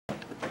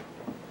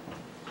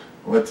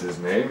What's his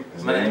name?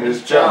 My name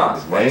is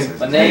John. My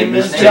name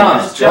is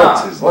John.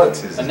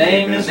 What's his My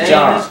name? name is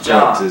John.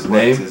 What's his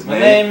name? My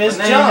name is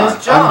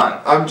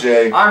John. I'm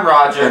Jay. I'm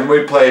Roger. And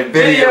we play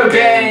video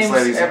games,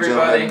 ladies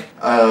everybody. and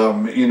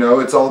gentlemen. You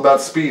know, it's all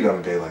about speed on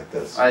a day like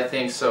this. I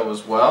think so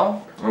as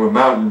well. I'm a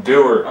mountain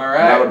doer. All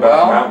right,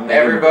 well,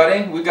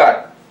 everybody, we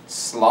got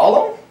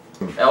Slalom.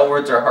 L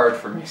words are hard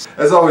for me.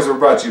 As always, we're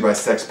brought to you by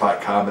Sex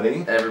Pot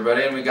Comedy.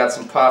 Everybody, and we got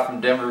some pot from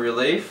Denver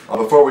Relief.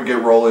 Before we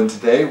get rolling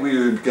today,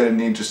 we're going to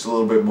need just a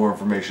little bit more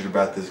information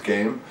about this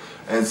game.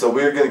 And so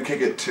we're going to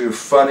kick it to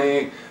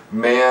funny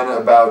man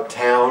about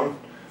town,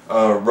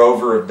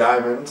 rover of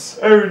diamonds,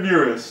 Aaron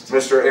Urist.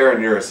 Mr.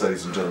 Aaron Urist,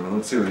 ladies and gentlemen.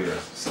 Let's see what he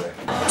has to say.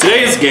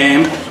 Today's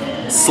game,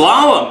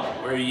 Slalom,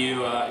 where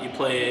you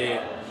play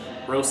a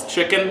roast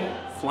chicken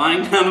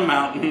flying down a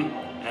mountain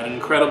at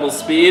incredible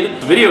speed. A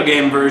video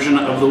game version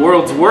of the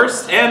world's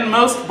worst and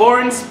most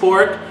boring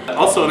sport.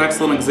 Also an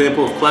excellent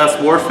example of class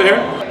warfare.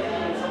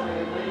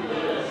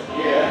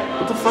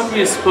 What the fuck are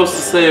you supposed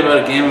to say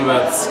about a game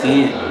about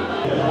skiing?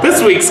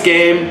 This week's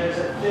game,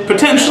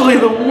 potentially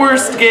the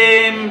worst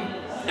game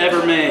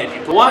ever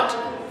made. What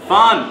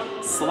fun!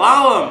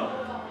 Slalom!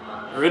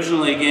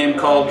 Originally a game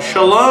called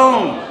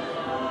Shalom.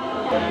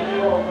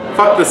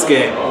 Fuck this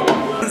game.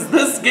 Is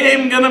this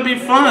game gonna be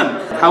fun?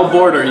 How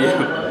bored are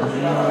you?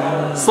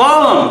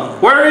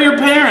 Slalom, where are your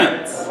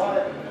parents?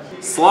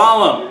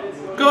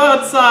 Slalom, go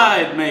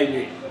outside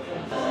maybe.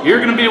 You're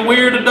gonna be a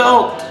weird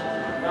adult.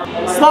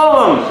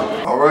 Slalom.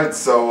 Alright,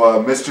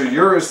 so Mr.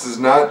 Urist does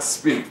not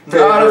speak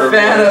Not a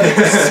fan of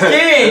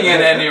skiing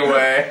in any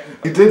way.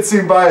 He did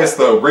seem biased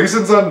though.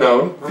 Reasons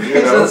unknown.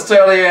 Reasons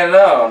totally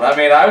unknown. I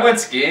mean, I went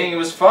skiing. It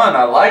was fun.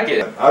 I like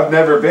it. I've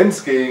never been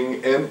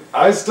skiing, and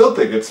I still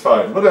think it's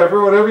fine.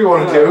 Whatever you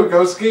want to do,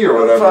 go ski or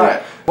whatever.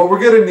 Fine. What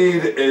we're gonna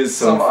need is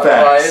some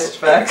unbiased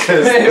facts.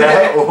 Because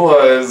that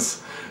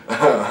was,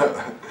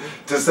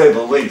 to say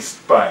the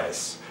least,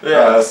 biased.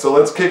 Yeah. So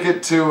let's kick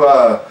it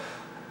to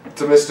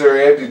Mr.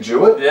 Andy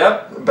Jewett.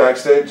 Yep.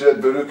 Backstage at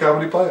Voodoo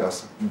Comedy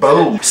Playhouse.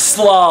 Boom.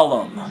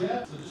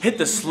 Slalom. Hit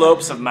the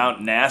slopes of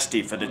Mount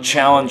Nasty for the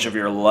challenge of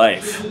your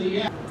life.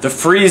 The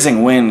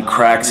freezing wind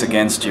cracks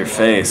against your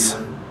face.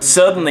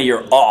 Suddenly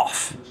you're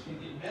off,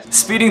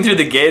 speeding through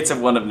the gates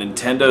of one of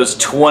Nintendo's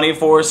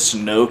 24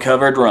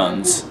 snow-covered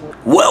runs.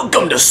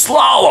 Welcome to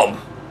Slalom!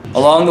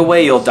 Along the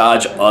way you'll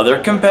dodge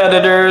other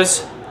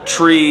competitors,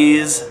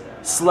 trees,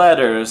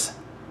 sledders,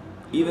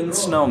 even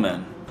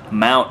snowmen.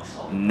 Mount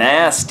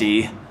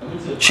Nasty.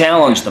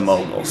 Challenge the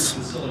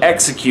moguls.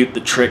 Execute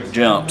the trick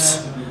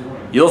jumps.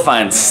 You'll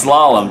find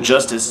Slalom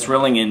just as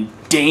thrilling and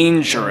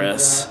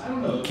dangerous,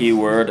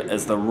 keyword,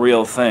 as the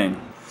real thing.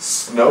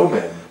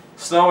 Snowman.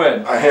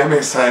 Snowman. I am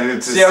excited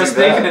to see that. I was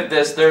thinking of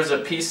this. There's a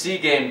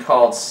PC game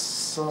called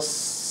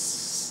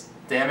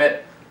damn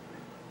it.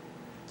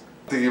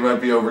 I think you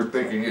might be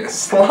overthinking it.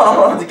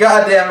 Slalom.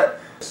 God damn it.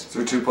 Is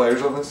there 2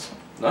 players on this?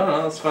 No,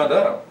 let's find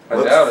out.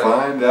 Let's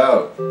find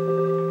out.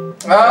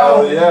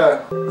 Oh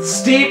yeah.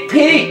 Steep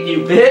Peak, you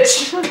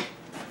bitch.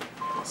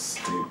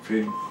 Steep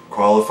Peak.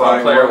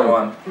 Qualifying player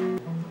 1.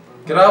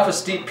 Get off a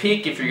steep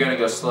peak if you're gonna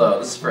go slow.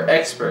 This is for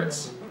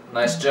experts.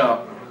 Nice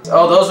jump.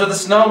 Oh, those are the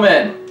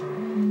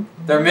snowmen.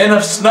 They're men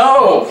of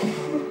snow.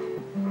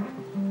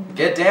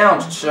 Get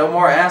down. Show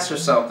more ass or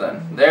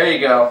something. There you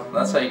go.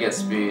 That's how you get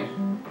speed.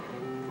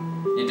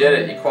 You did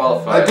it. You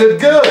qualified. I did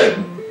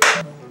good.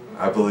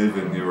 I believe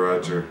in you,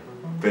 Roger.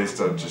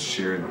 Based on just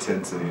sheer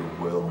intensity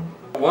of will.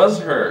 I was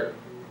hurt.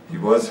 He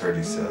was hurt,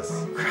 he says.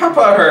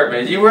 Grandpa hurt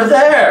me. You were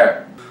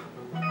there.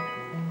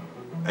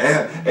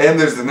 And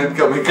there's an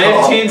incoming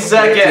call. 15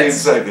 seconds. 15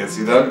 seconds.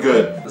 You done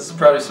good. This is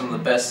probably some of the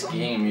best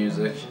skiing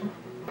music.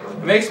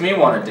 It makes me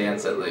want to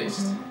dance at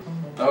least.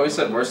 Oh, he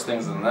said worse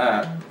things than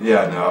that.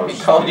 Yeah, no. He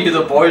called you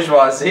the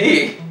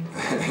bourgeoisie.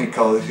 He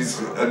called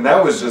and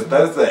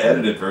that's the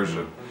edited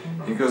version.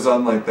 He goes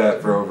on like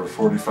that for over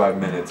 45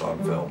 minutes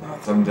on film.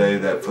 Someday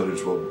that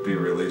footage will be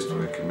released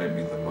when it can make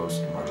me the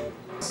most money.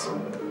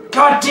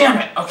 God damn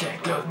it! Okay,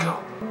 go.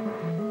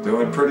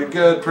 Doing pretty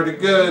good, pretty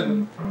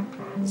good.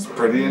 It's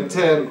pretty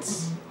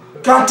intense.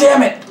 God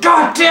damn it!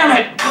 God damn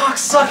it!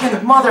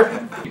 Cocksucking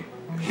mother...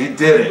 He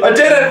did it. I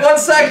did it! 1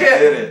 second! He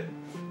did it.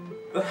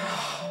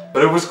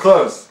 But it was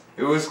close.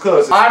 It was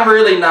close. I'm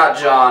really not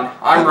John.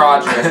 I'm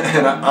Roger.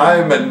 And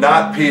I'm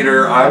not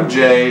Peter. I'm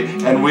Jay.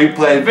 And we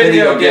play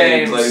video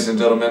games, ladies and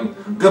gentlemen.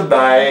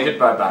 Goodbye.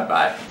 Goodbye,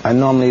 bye. I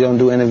normally don't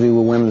do interviews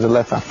with women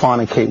unless I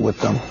fornicate with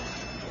them.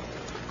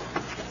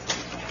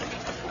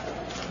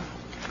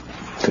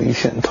 So you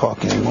shouldn't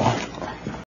talk anymore.